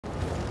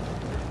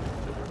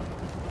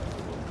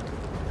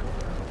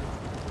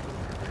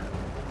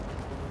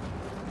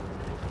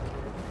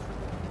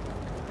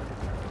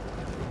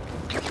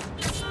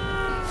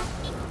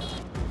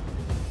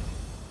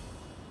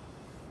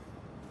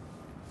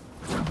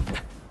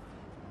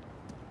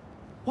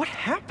What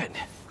happened?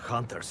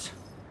 Hunters.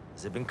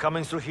 They've been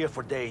coming through here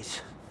for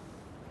days.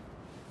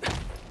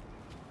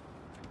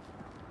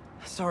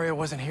 Sorry I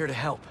wasn't here to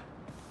help.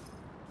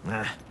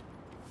 Nah.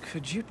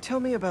 Could you tell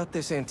me about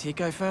this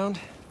antique I found?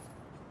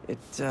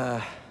 It,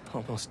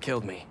 almost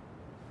killed me.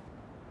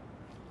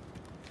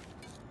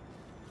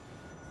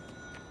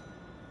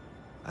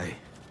 I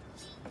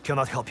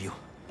cannot help you.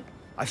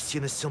 I've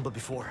seen this symbol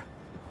before.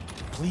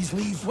 Please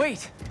leave.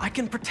 Wait! I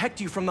can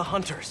protect you from the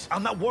hunters.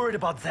 I'm not worried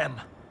about them.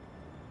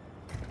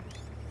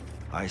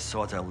 I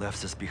thought I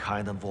left this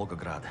behind in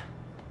Volgograd.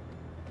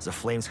 The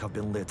flames have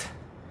been lit.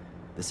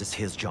 This is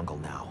his jungle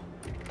now.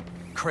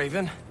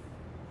 Craven?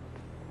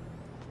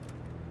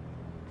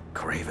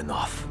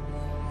 Cravenov.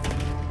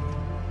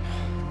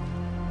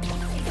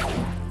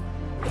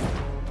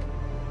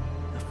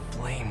 The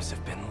flames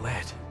have been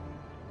lit.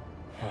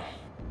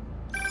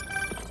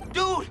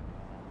 Dude!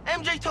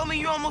 MJ told me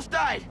you almost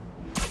died.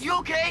 You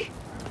okay?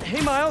 Hey,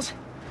 Miles.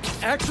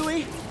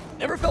 Actually,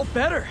 never felt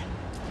better.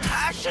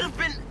 I should have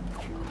been...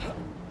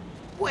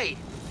 Wait,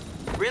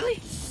 really?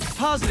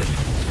 Positive.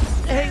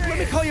 Hey, let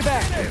me call you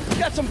back.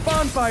 Got some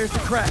bonfires to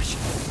crash.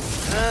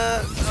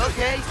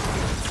 Okay.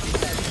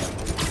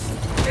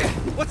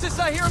 What's this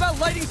I hear about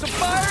lighting some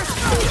fires?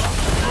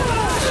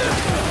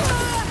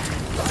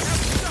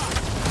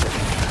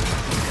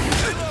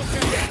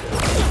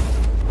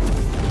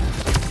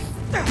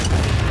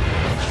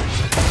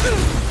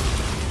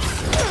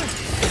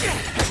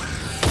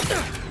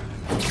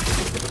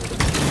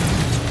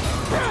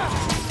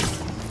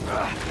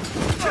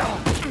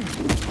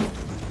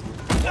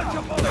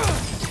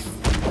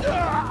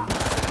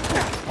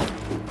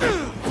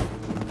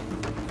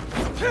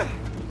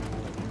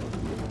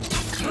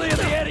 Clear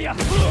the area!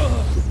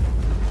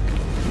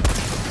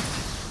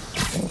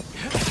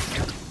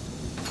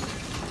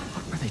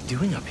 What were they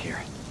doing up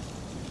here?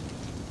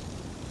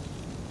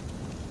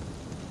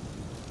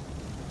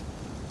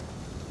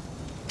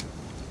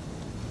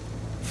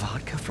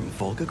 Vodka from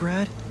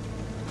Volgograd?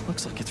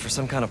 Looks like it's for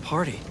some kind of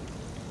party.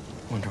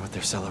 Wonder what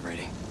they're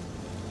celebrating.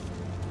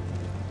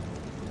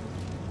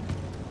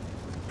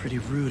 Pretty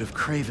rude of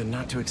Craven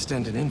not to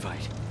extend an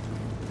invite.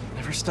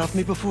 Never stopped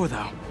me before,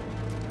 though.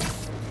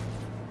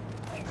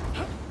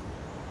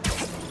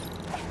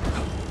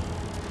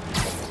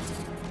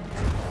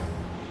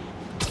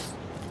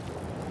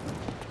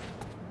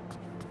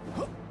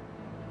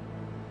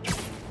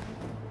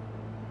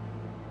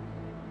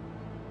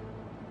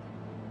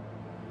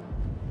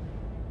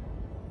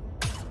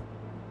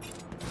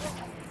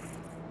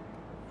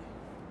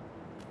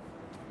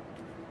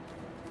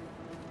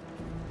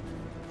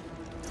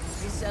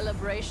 The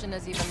celebration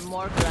is even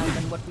more grand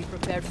than what we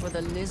prepared for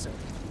the lizard.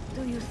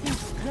 Do you think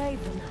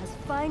Craven has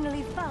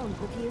finally found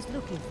what he is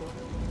looking for?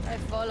 I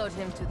followed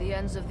him to the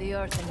ends of the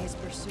earth in his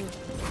pursuit.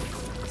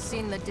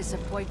 Seen the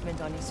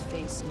disappointment on his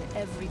face in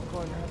every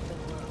corner of the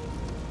world.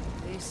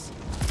 This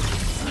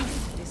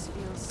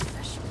feels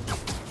special.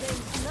 Then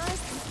tonight,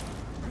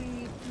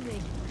 we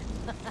drink.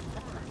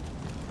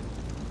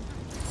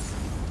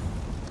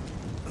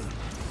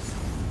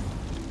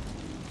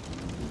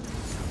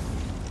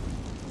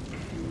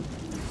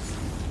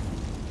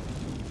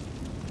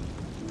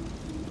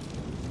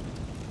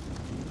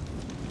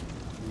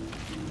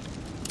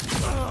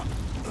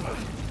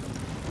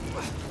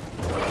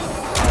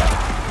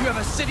 You have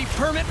a city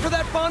permit for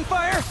that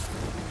bonfire?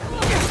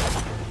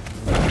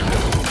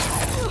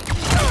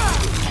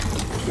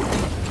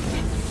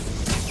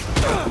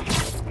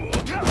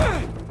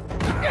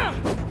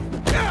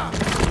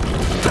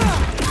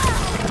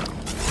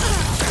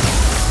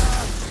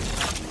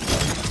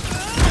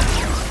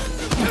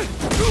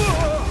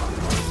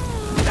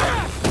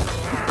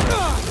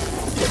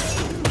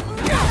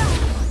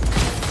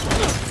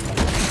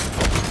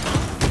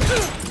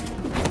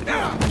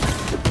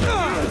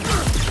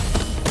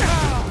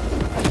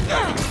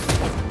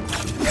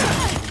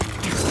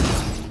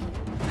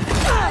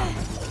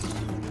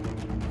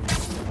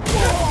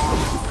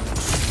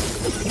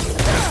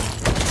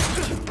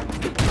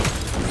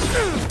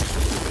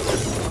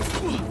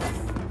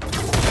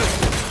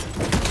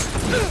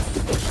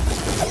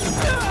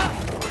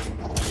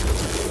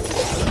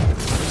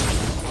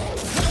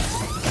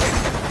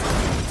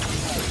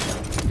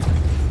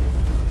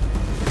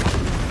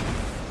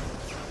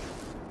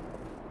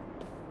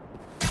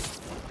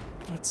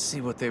 Let's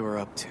see what they were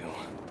up to.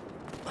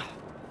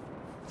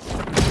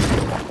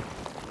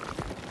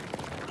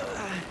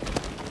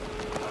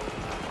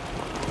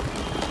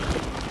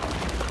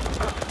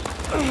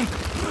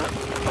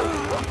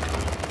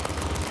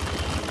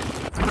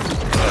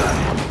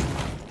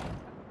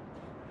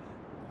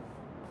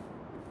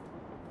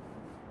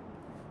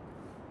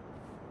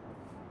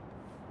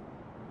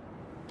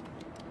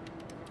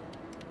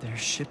 They're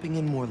shipping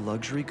in more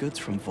luxury goods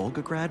from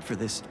Volgograd for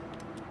this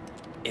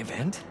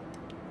event?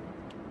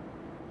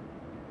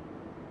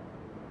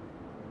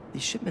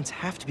 These shipments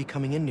have to be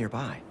coming in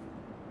nearby.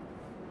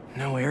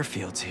 No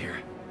airfields here.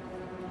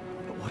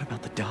 But what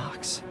about the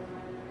docks?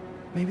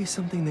 Maybe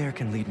something there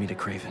can lead me to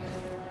Craven.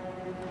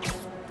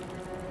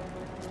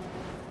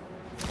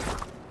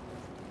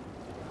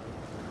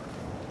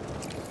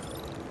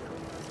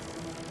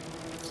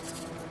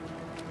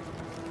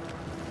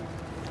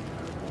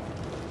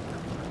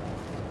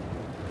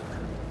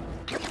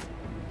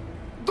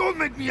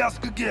 me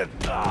ask again.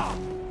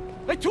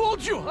 I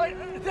told you!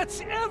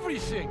 That's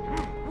everything!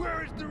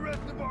 Where is the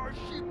rest of our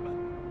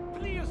shipment?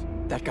 Please!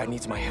 That guy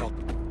needs my help.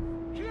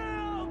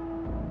 Help!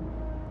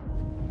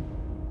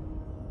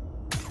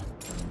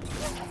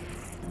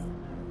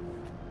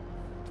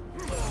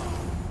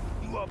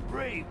 You are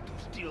brave to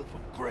steal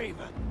from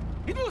Craven.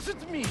 It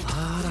wasn't me! A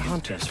lot of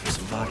hunters for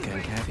some vodka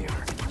and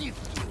caviar. Needs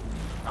to.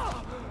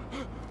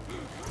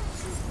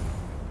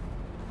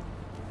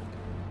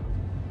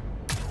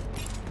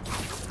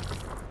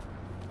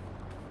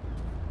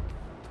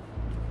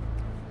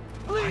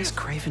 Why is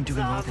Craven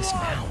doing all this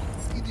now?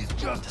 It is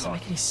just Doesn't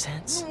make any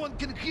sense. No one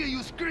can hear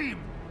you scream.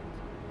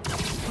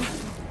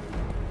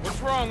 What's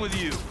wrong with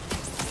you?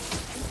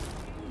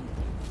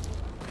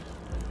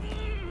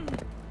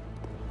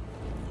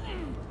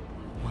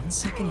 One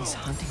second he's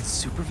hunting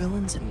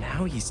supervillains, and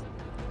now he's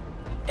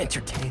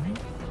entertaining?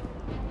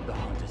 The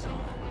hunt is on.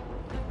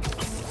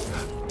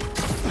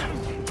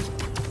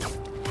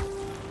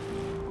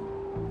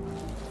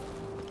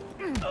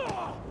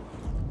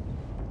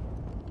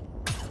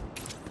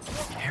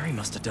 Harry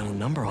must have done a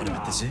number on him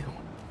at the zoo.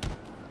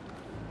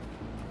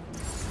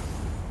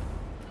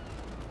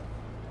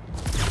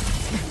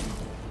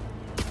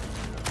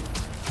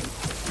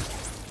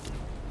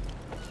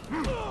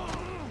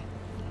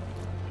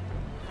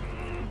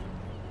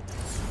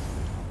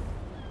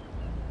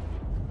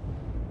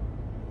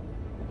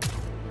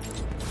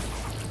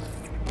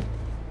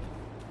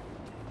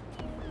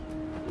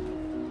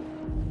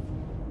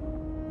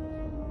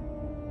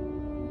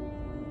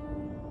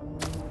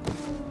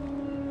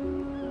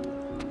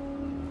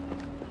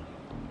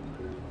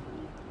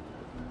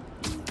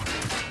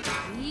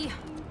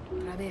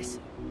 Otra vez.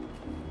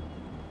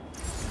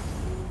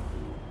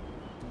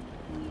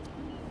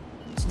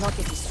 Let's not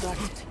get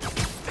distracted.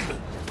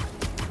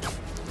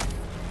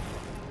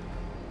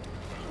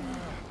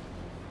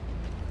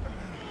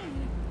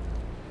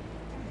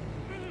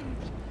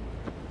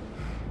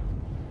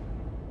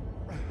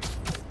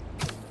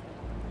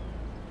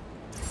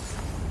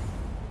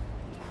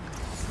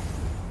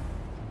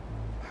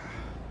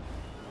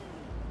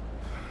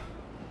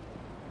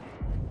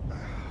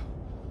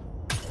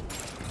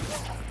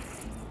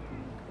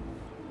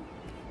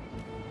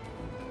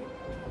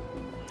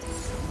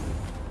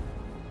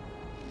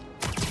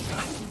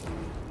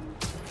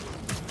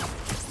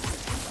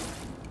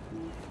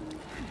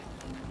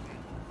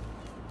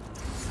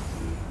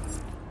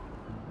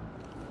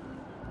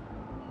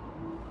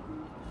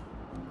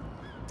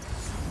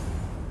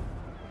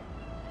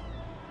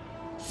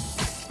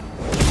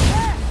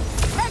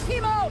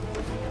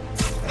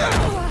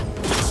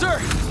 Sir,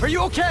 are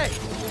you okay?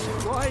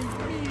 Why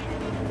me?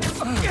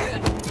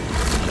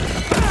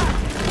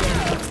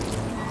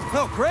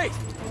 Oh, great!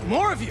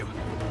 More of you!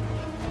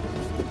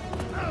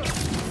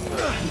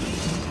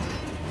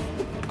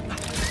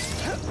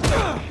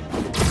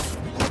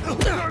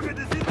 Target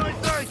is in my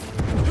sight.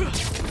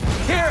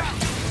 Here!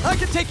 I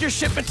can take your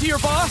shipment to your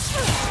boss!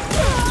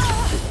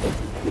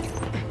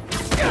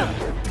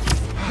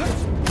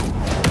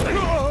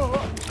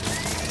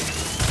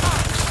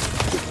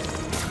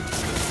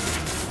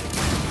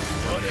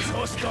 What is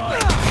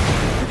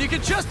hostile? If you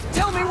could just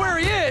tell me where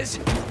he is!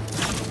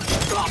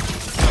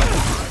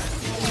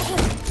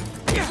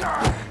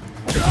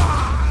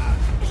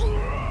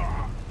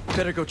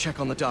 Better go check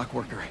on the dock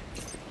worker.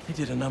 They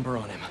did a number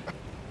on him.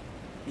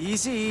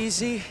 Easy,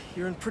 easy.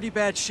 You're in pretty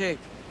bad shape.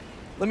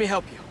 Let me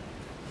help you.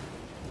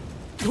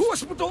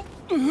 Hospital!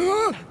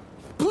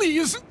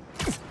 Please!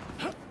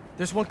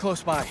 There's one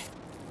close by.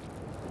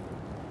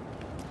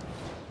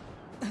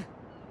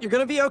 You're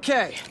gonna be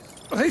okay.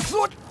 I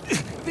thought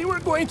they were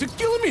going to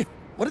kill me!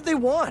 What did they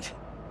want?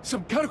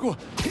 Some cargo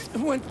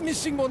went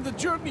missing on the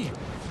journey.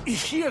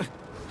 Here.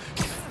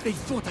 They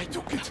thought I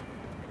took it.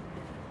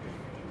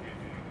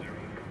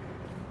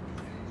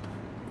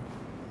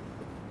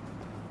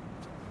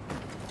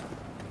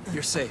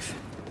 You're safe.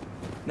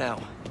 Now,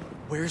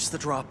 where's the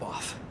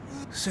drop-off?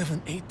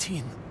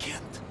 718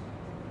 Kent.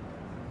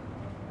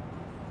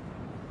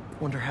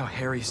 Wonder how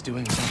Harry's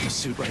doing without the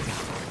suit right now.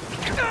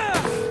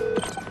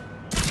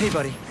 Hey,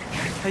 buddy.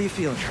 How you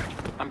feeling?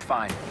 I'm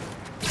fine.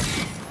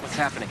 What's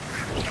happening?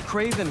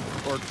 Craven,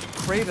 or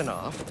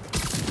Cravenoff,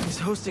 is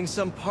hosting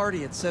some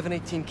party at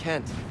 718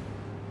 Kent.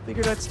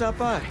 Figured I'd stop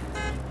by.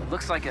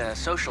 Looks like a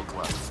social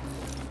club.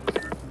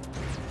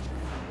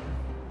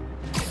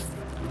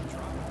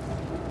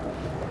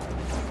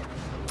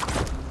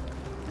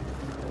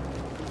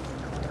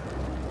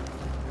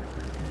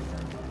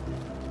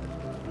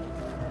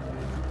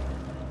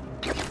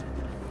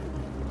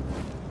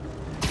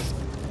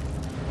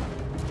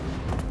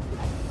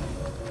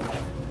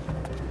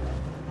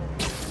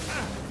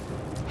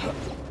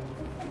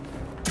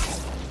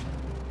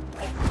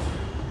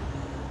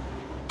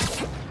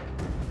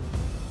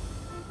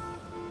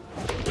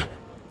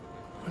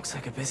 Looks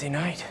like a busy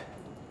night.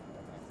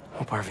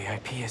 Hope our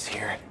VIP is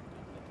here.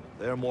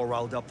 They're more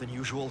riled up than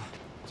usual.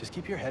 Just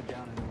keep your head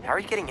down and... How are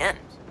you getting in?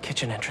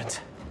 Kitchen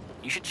entrance.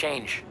 You should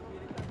change.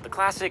 The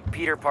classic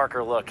Peter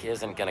Parker look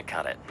isn't gonna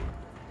cut it.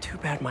 Too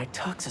bad my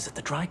tux is at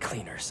the dry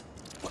cleaners.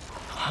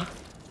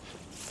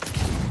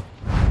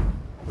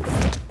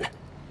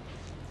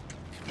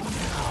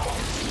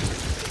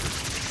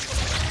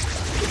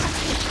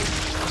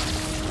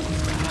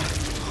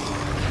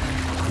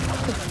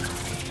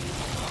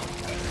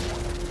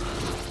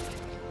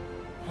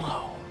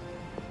 Whoa.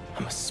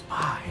 I'm a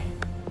spy.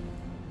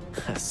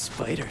 A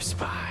spider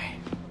spy.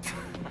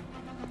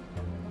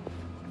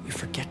 You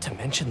forget to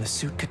mention the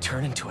suit could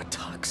turn into a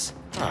tux.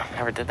 Oh,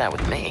 never did that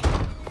with me.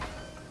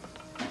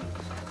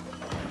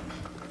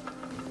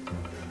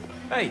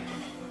 Hey!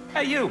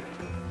 Hey, you!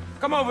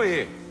 Come over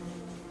here!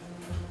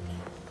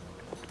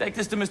 Take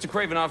this to Mr.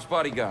 Kravenoff's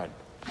bodyguard.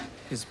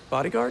 His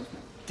bodyguard?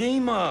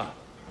 Dima!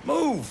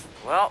 Move!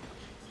 Well,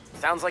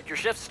 sounds like your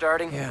shift's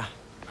starting. Yeah.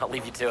 I'll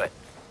leave you to it.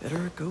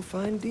 Better go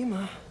find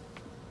Dima.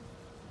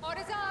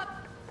 Order's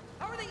up!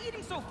 How are they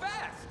eating so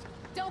fast?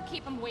 Don't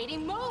keep them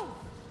waiting, move!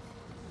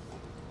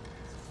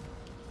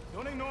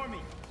 Don't ignore me.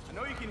 I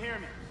know you can hear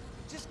me.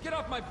 Just get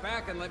off my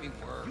back and let me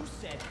work. You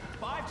said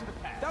 5 to the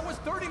pass. That was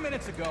 30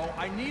 minutes ago.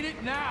 I need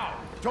it now.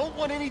 Don't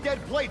want any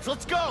dead plates.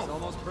 Let's go! It's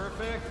almost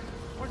perfect.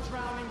 We're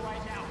drowning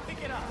right now.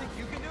 Pick it up. Think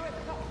you can do it?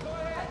 No, go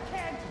ahead. I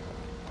can't.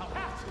 I'll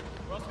have to,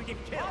 or else we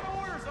get killed. A lot of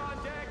orders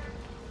on deck.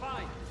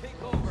 Fine,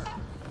 take over.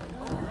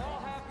 We're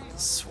all happy.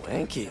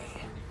 Swanky.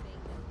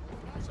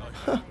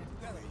 Huh.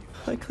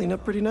 I clean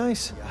up pretty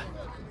nice.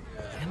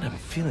 And I'm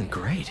feeling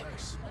great.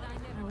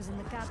 I was in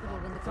the capital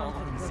when the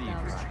conflict broke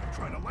out.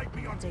 Trying to light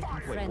me on Taking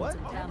fire. friends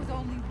and family.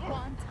 Only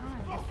one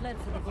time. I fled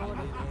for the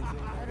border.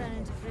 I ran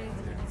into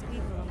Craven and his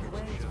people on the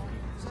way.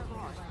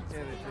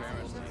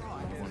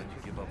 Wanted to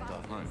give up the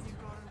hunt.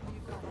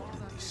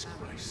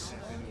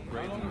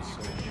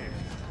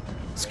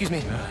 Excuse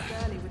me.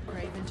 Early with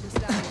Craven to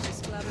establish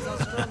this club as our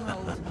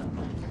stronghold.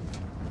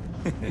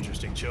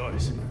 Interesting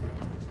choice.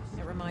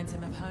 It reminds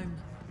him of home.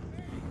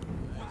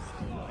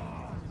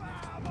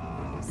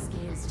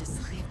 Scales just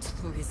slipped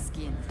through his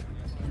skin.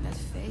 And that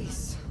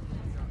face.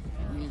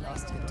 We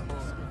lost it all.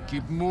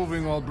 Keep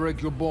moving, I'll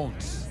break your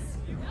bones.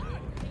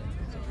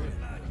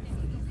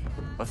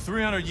 A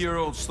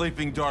 300-year-old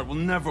sleeping dart will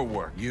never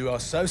work. You are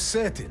so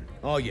certain,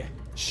 are you?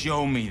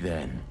 Show me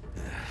then.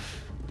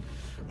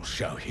 I'll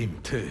show him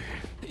too.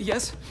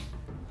 Yes?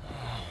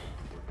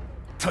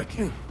 Take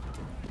him.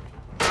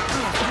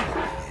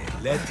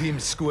 Let him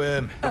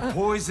squirm. The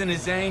poison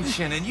is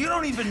ancient, and you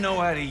don't even know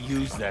how to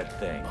use that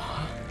thing.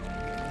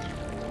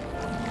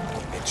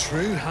 A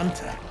true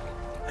hunter.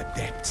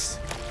 Adepts.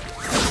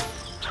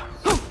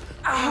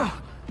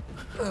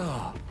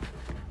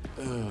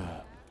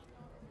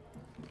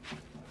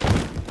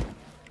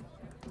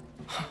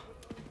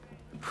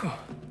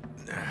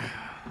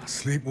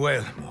 Sleep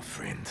well, my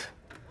friend.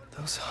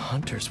 Those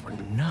hunters were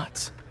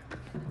nuts.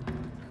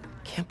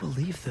 Can't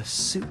believe the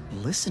suit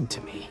listened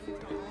to me.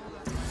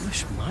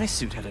 Wish my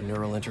suit had a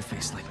neural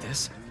interface like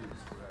this.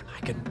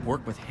 I could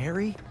work with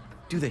Harry,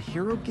 do the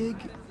hero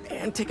gig,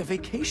 and take a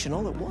vacation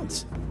all at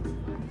once.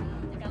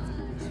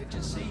 Did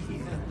you see he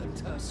had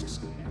the tusks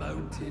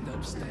mounted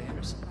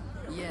upstairs?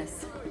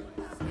 Yes,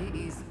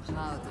 he is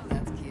proud of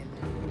that kill.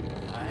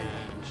 I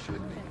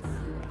should be.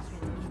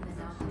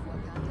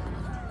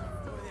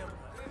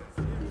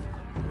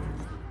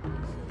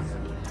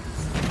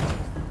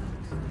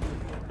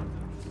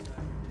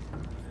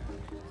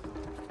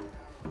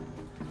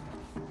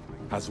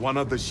 Has one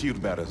of the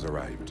shield bearers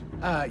arrived?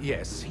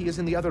 Yes. He is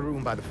in the other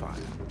room by the fire.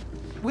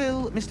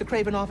 Will Mr.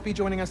 Kravenoff be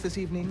joining us this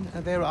evening?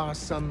 There are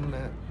some,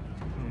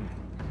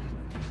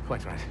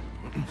 Quite right.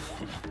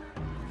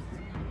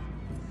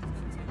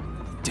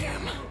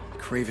 Damn,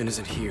 Craven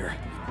isn't here.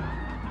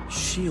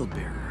 Shield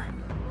bearer.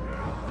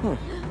 Huh.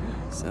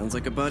 Sounds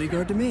like a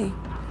bodyguard to me.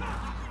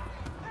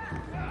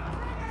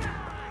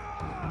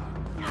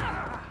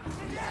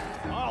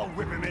 I'll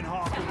rip him in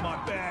half with my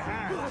bare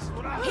hands.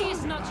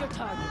 He's not your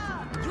target.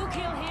 You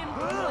kill him,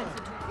 you went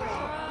for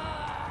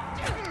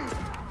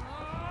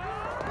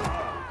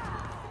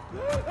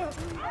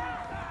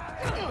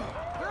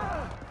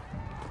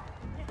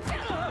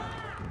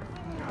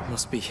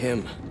Must be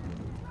him.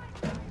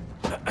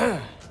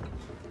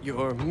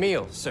 Your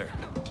meal, sir.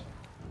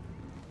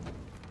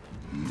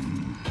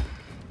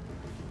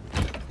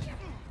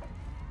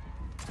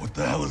 What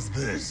the hell is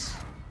this?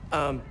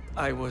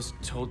 I was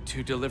told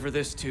to deliver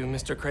this to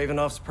Mr.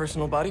 Kravenoff's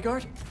personal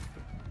bodyguard?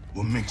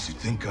 What makes you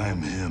think I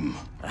am him?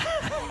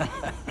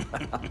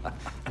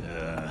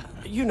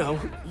 You know,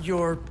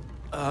 you're,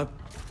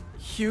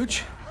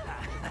 huge.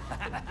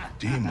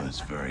 Dima's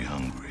very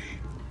hungry.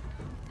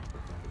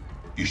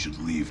 You should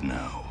leave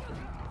now.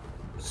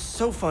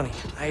 So funny.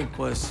 I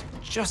was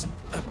just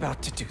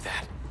about to do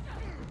that.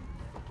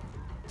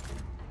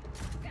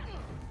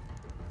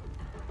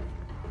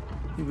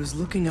 He was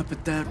looking up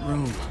at that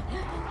room.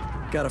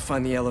 Gotta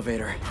find the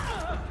elevator.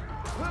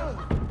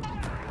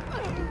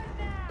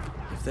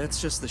 If that's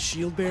just the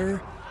shield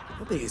bearer,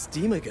 how big is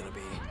Dima gonna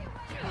be?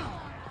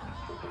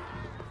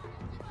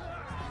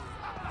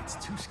 It's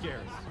too scary.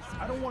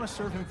 I don't want to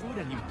serve him food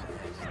anymore.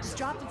 Just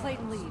drop the plate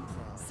and leave.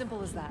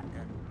 Simple as that.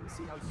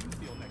 See how you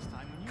feel next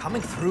time when you...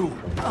 Coming through.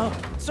 Oh,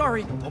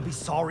 sorry. Don't be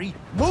sorry.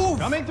 Move!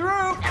 Coming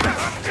through!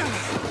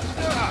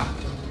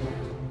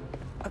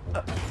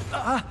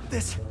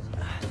 This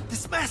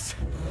mess.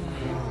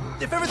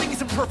 If everything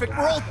isn't perfect,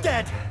 we're all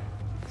dead.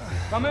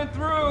 Coming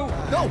through!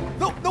 No,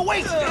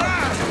 wait!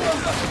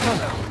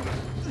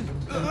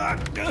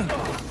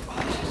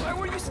 Why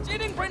were you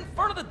standing right in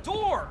front of the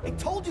door? I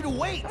told you to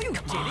wait. You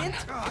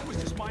didn't? I was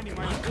just minding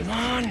my own business. Come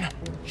on.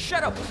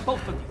 Shut up,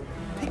 both of you.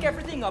 Pick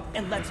everything up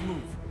and let's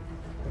move.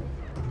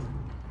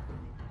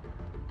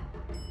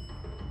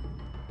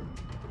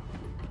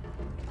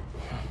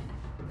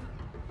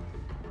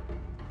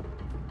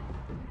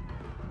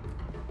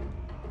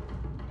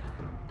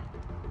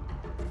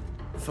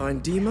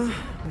 Find Dima,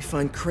 we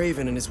find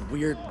Craven and his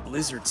weird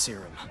blizzard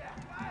serum.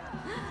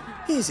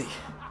 Easy.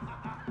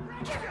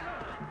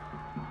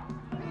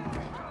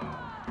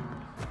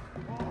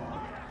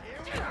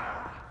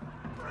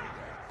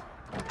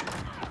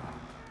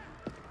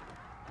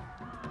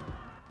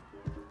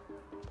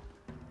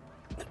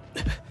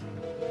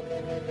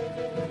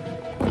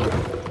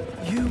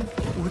 You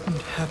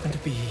wouldn't happen to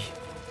be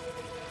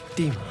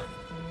Dima?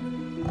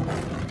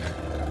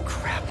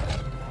 Crap.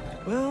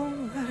 Well,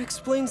 that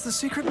explains the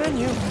secret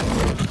menu.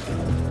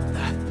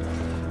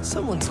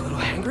 Someone's a little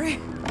hangry.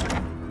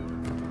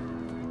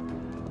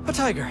 A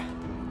tiger.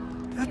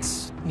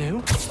 That's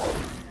new.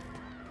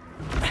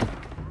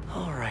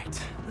 All right,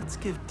 let's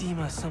give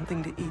Dima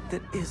something to eat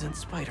that isn't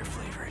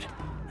spider-flavored.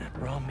 That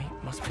raw meat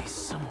must be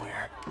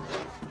somewhere.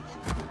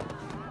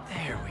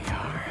 There we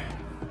are.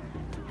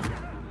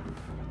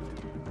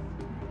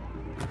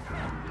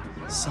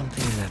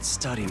 Something in that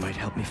study might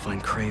help me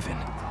find Craven.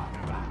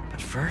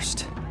 But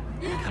first,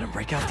 gotta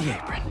break out the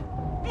apron.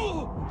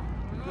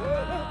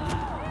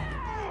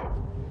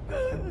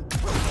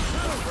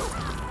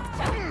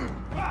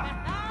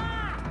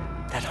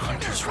 That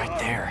hunter's right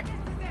there.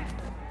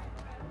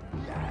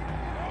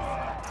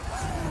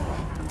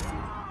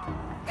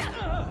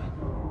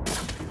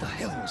 What the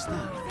hell was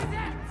that?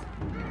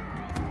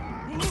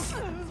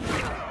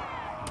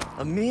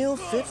 A meal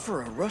fit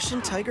for a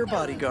Russian tiger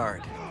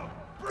bodyguard.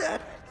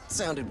 That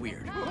sounded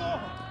weird.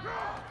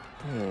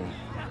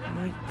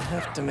 Might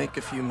have to make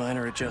a few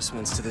minor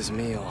adjustments to this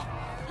meal.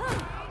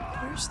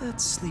 Where's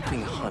that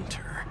sleeping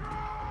hunter?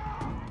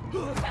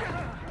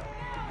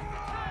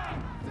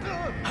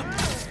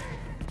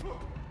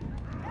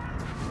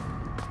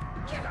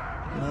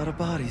 A lot of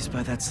bodies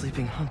by that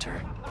sleeping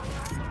hunter.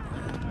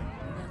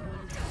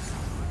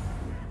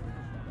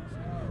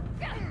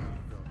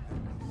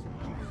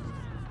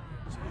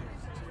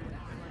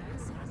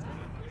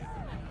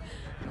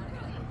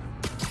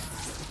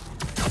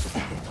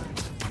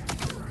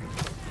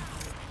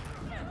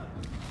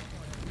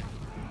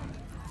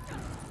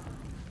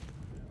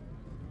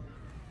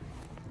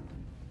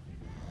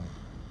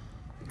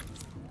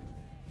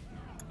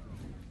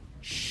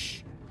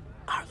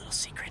 Our little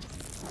secret.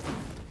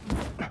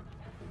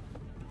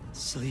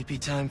 Sleepy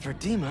time for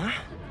Dima.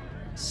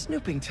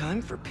 Snooping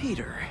time for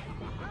Peter.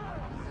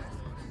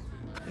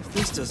 If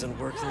this doesn't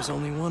work, there's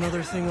only one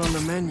other thing on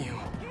the menu.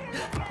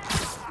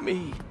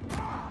 Me.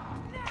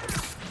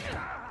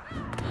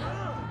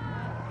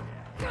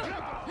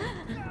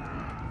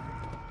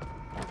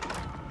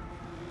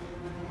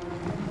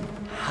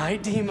 Hi,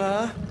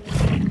 Dima.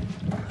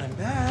 I'm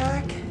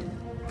back.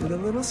 With a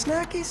little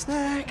snacky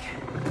snack.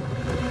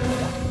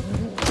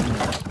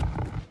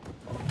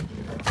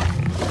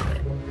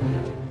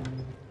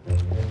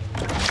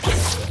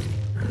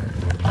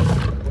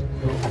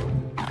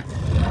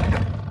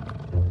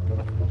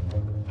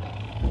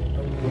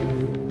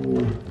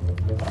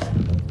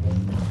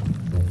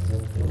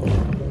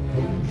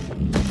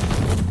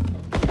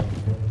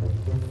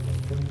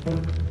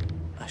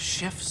 A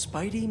Chef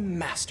Spidey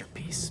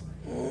masterpiece.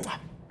 Mwah.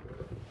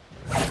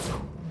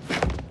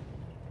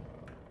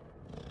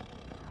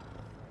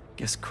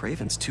 Guess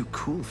Craven's too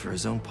cool for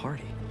his own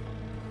party.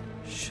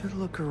 Should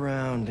look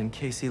around in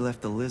case he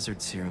left the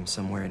lizard serum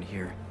somewhere in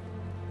here.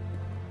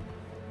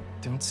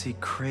 Don't see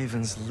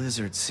Craven's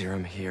lizard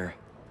serum here.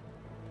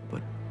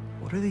 But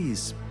what are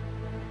these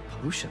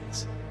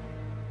potions?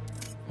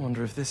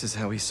 Wonder if this is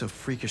how he's so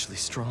freakishly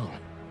strong.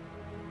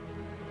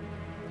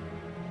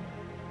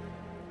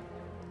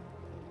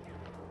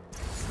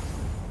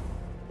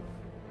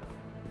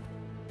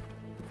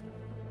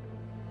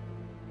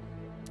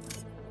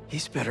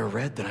 He's better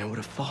read than I would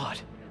have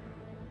thought.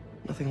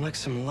 Nothing like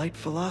some light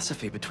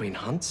philosophy between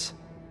hunts.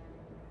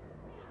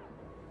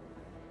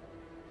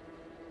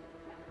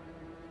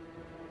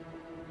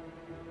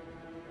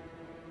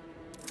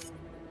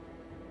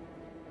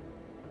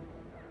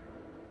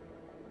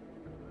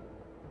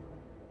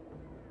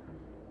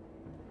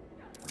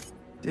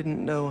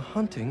 Didn't know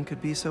hunting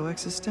could be so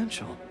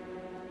existential.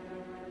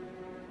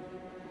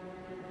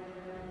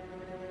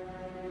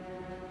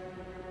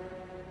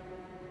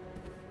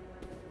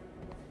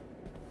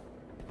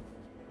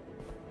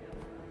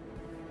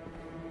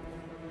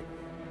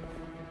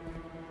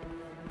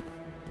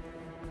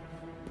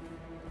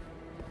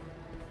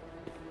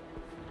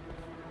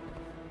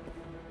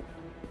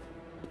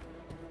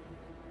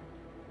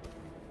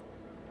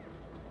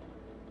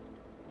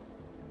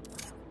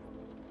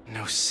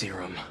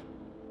 serum.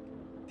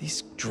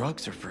 These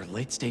drugs are for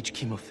late-stage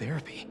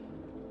chemotherapy.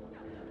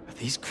 Are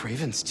these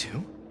Cravens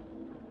too?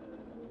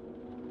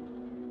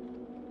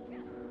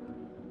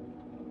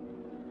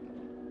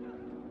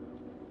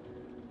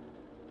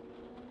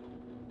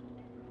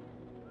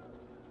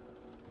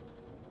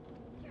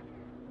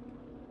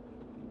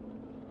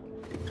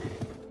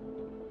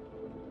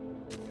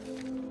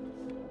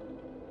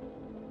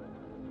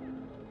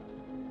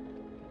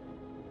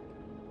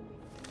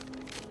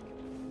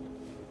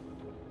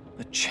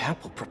 The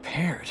chapel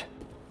prepared.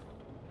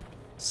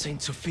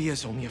 St.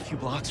 Sophia's only a few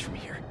blocks from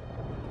here.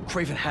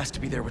 Craven has to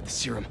be there with the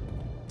serum.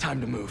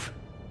 Time to move.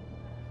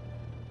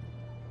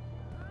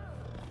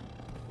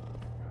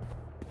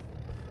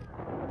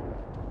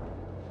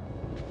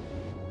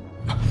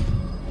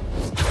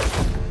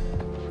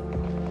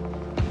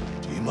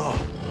 Dima.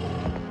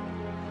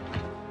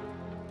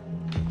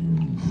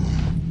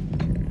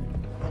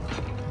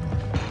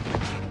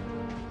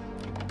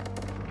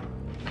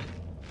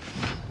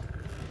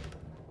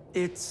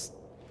 It's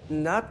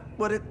not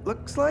what it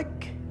looks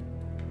like?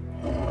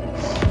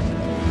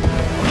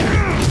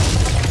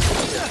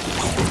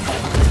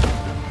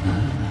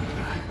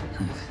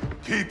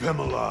 Keep him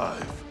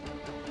alive.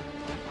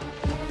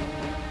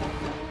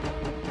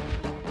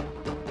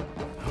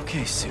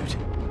 Okay, Suit.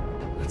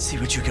 Let's see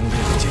what you can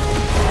really do.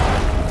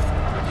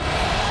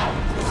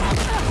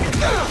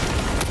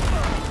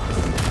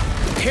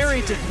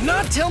 Harry did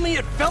not tell me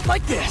it felt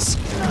like this!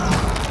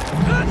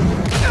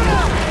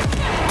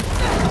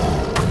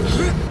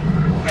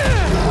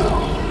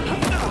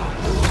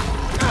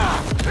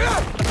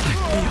 I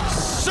feel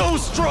so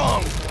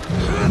strong!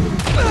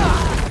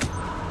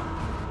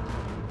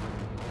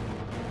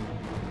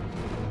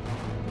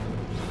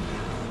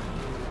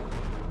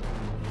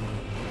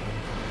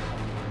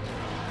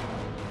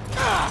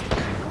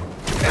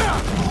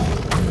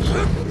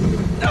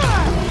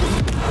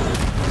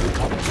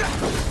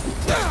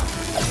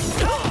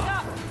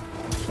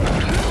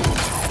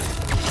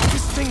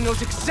 This thing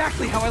knows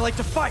exactly how I like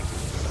to fight!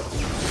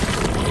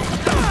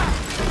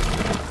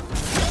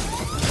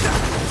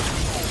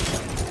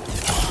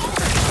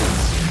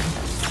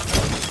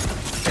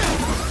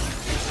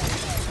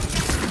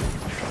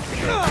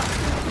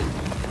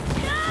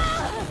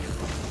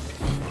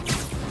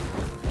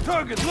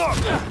 Target locked!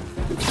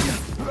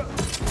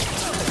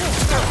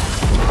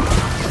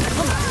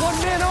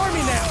 One-man army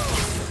now!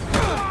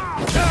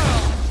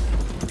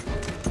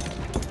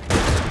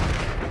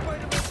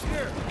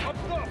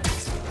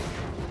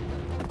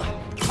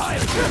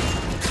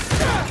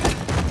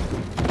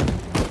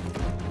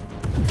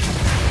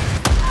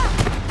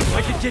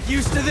 I could get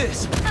used to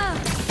this!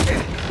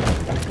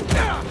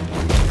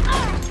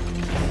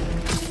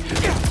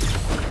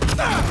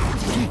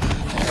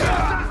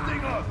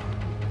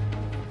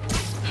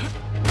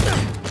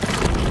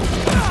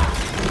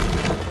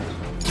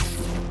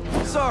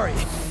 Sorry,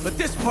 but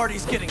this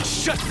party's getting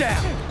shut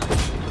down!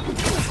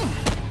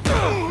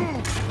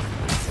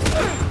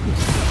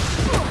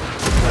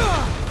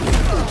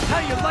 How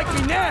you like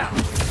me now?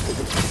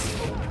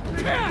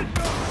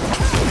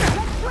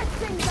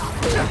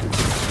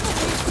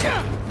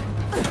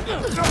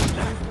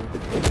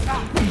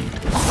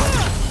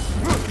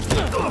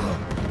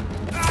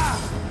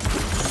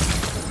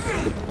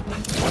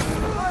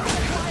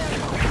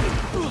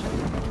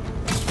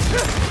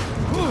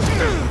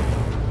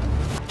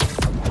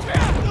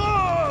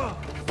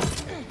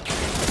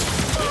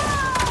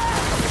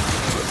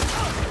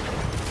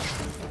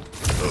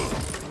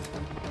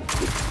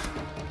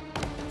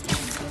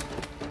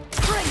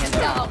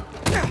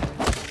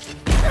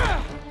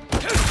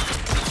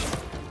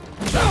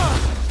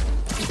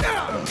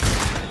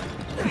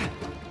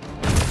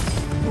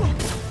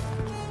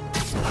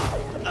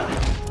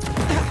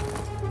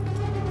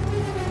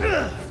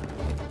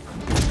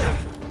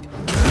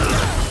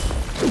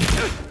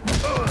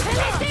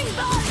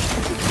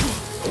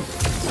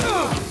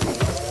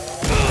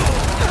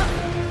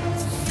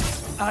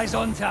 Eyes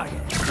on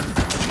target.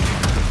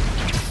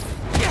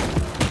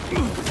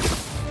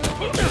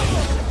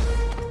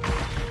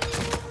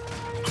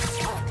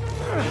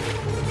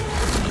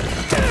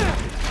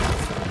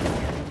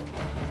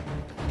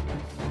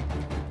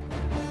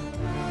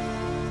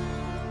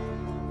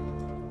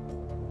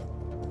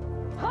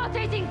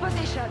 Rotating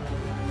position.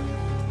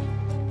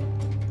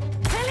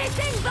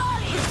 Releasing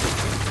volley.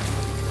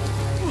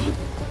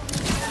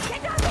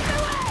 Get out of the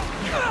way!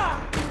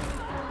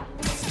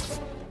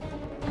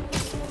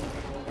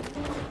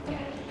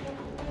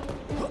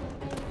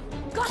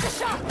 Got a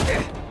shot!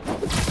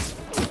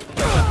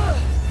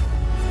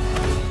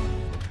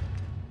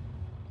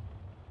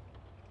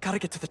 Gotta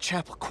get to the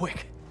chapel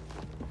quick.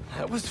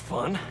 That was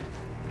fun.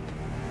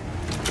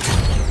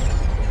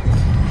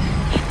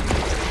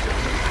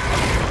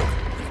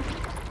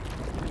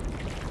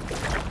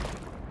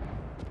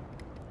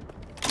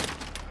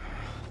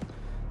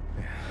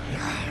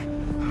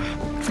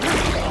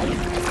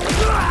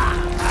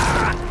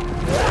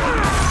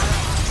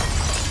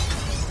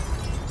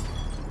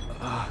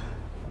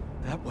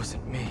 That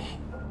wasn't me.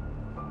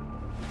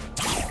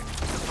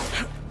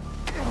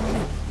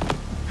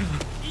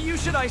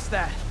 ice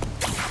that.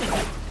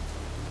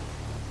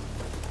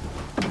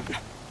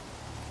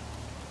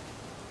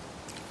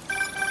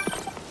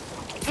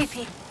 Hey,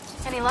 Pete.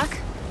 Any luck?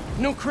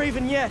 No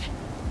Craven yet,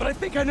 but I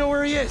think I know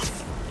where he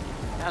is.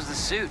 How's the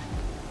suit?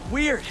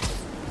 Weird.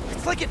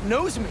 It's like it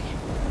knows me.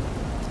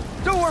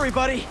 Don't worry,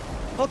 buddy.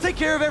 I'll take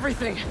care of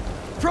everything.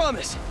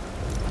 Promise.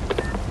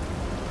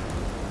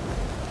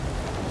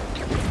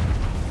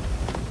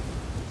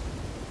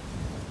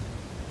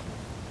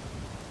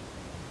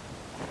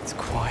 It's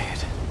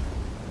quiet.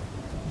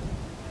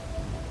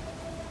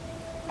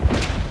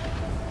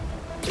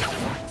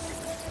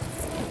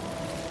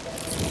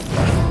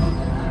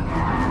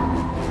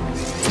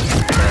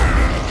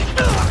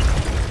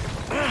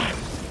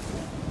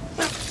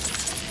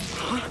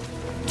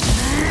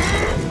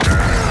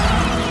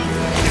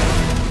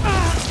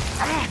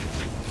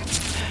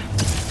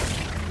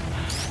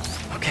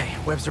 Okay,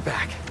 webs are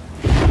back.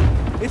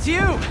 It's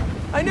you!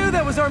 I knew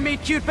that was our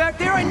meet cute back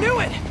there, I knew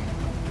it!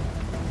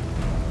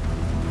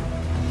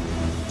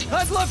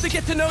 I'd love to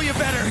get to know you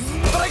better,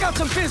 but I got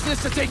some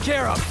business to take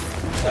care of.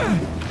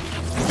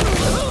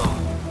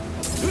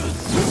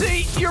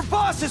 See, your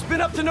boss has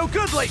been up to no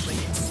good lately.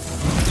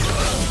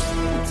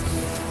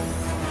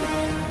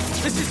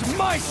 This is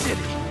my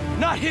city,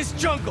 not his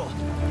jungle.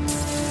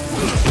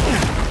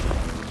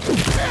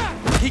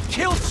 He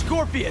killed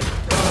Scorpion,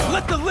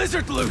 let the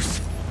lizard loose.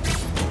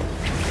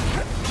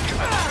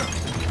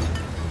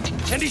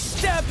 And he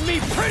stabbed me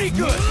pretty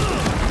good.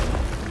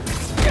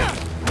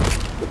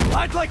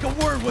 I'd like a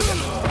word with him,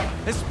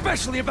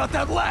 especially about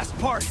that last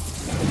part.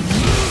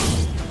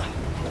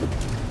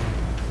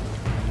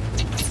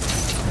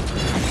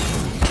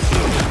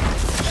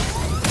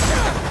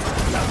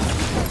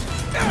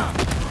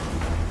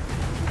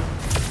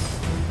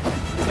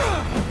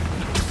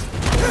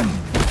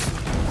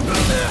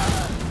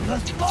 The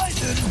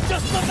spider is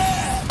just a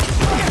man!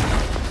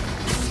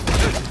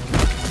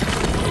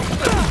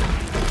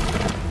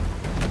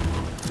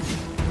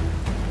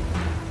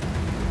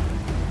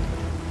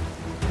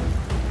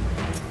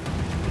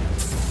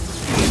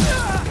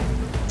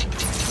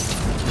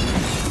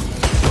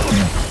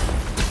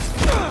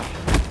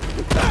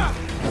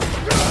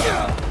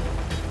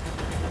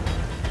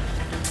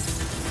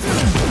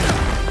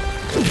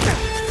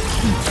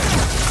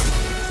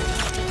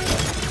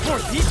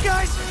 These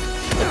guys?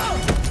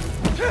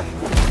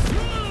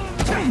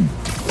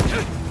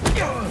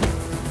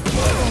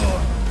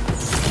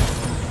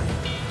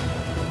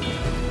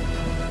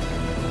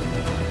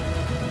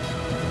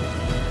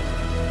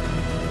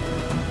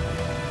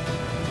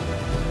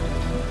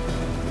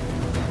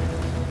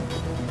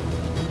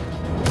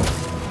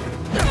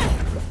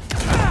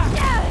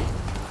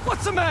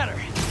 What's the matter?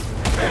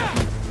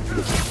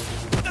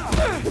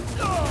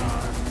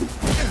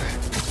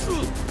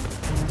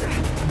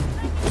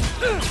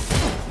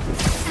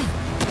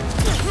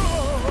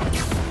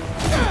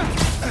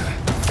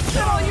 Is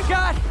that all you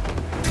got?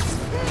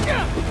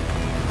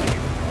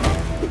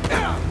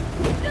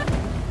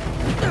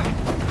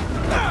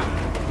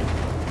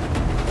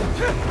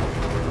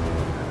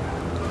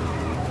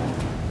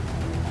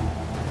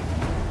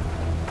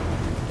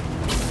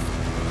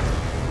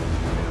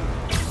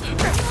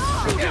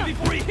 Shoot him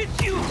before he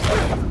hits you!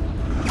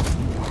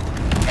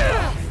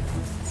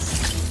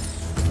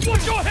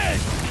 Watch your head!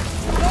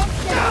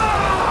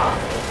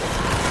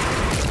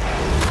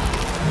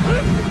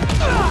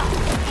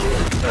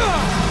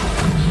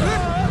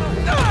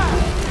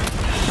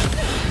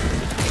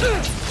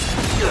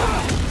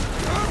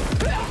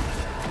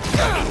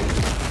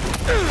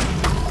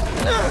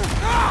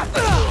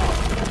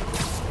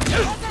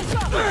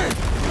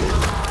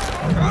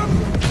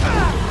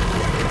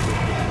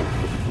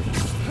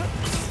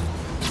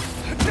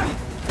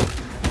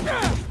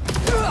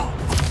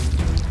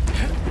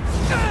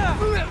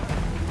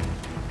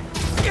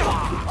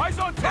 Eyes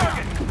on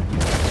target!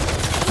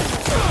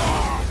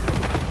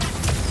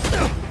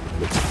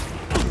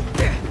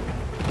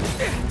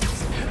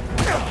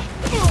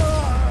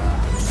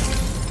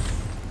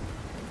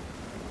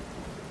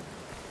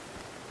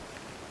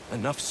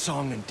 Enough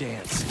song and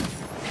dance.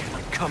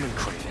 I'm coming,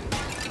 Craven.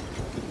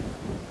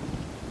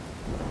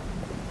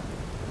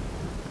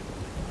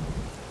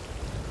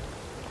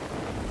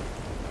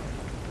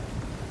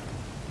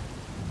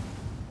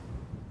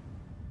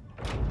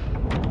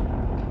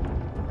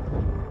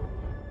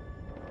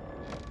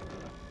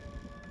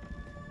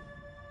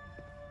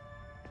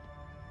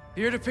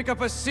 Here to pick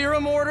up a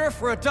serum order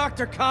for a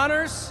Dr.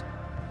 Connors?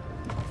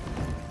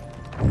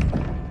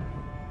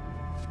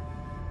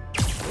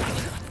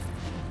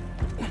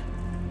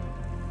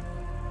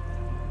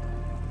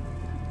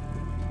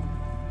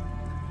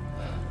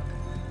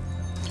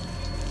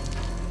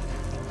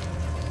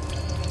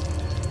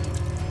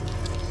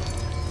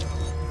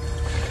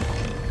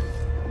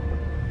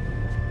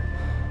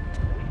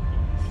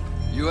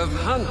 You have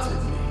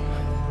hunted me.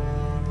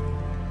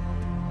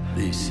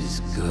 This is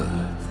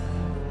good.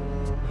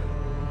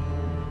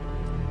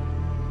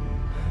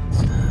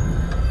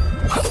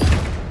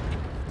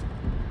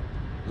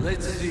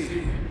 Let's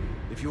see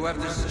if you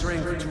have the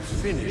strength to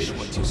finish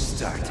what you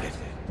started.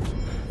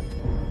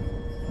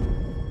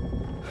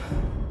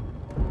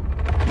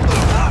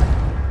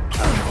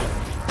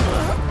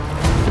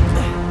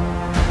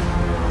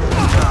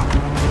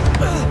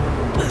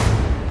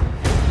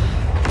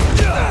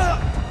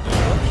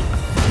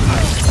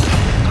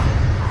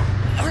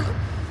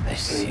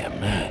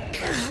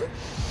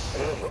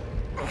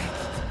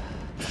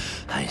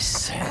 I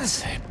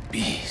sense a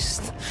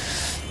beast.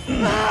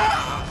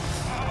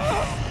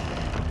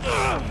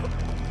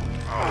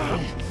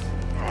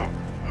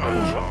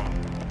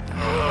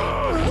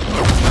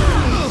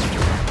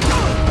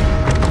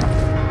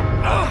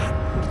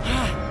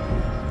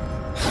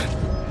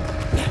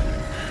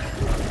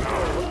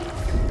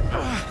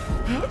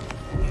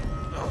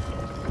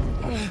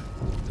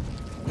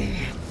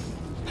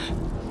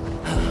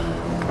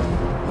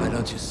 Why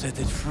don't you set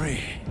it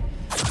free?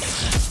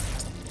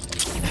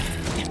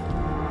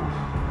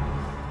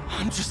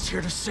 I'm just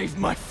here to save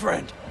my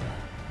friend.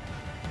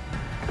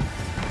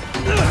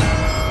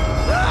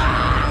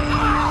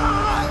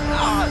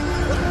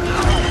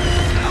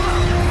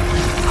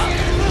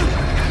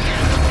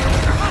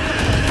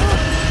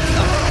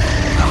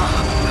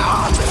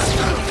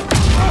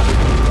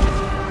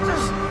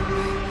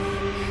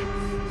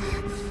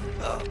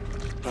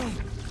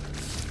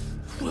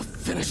 We'll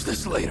finish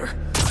this later.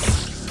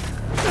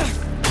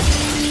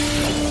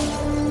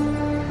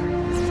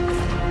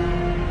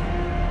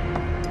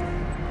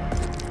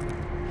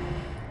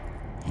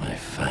 My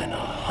final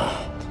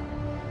hunt.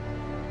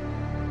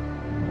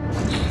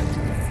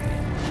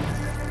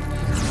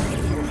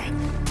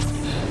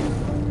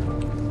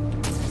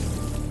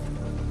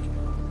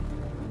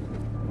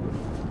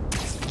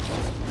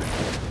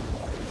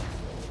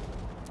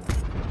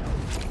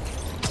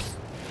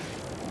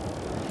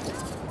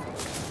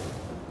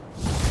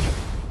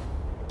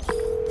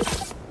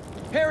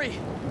 Harry!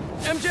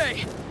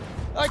 MJ!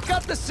 I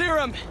got the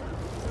serum!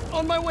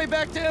 On my way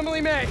back to Emily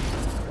May!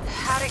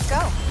 How'd it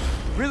go?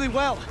 Really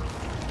well.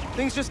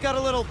 Things just got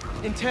a little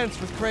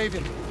intense with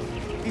Craven.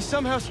 He's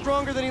somehow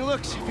stronger than he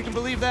looks, if you can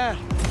believe that.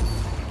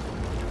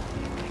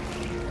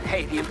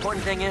 Hey, the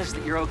important thing is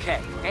that you're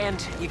okay,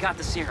 and you got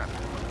the serum.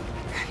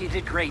 You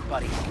did great,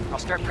 buddy. I'll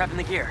start prepping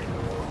the gear.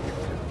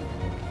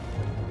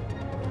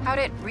 How'd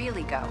it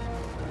really go?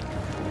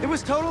 It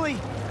was totally...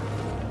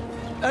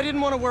 I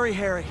didn't want to worry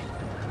Harry.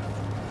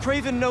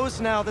 Craven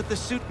knows now that the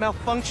suit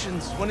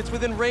malfunctions when it's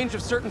within range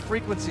of certain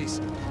frequencies.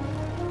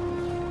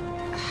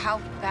 How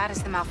bad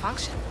is the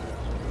malfunction?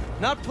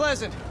 Not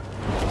pleasant,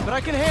 but I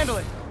can handle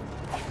it.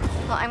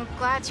 Well, I'm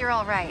glad you're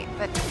all right,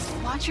 but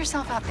watch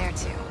yourself out there,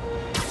 too.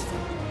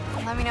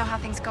 Let me know how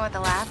things go at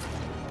the lab.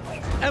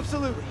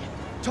 Absolutely.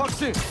 Talk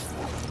soon.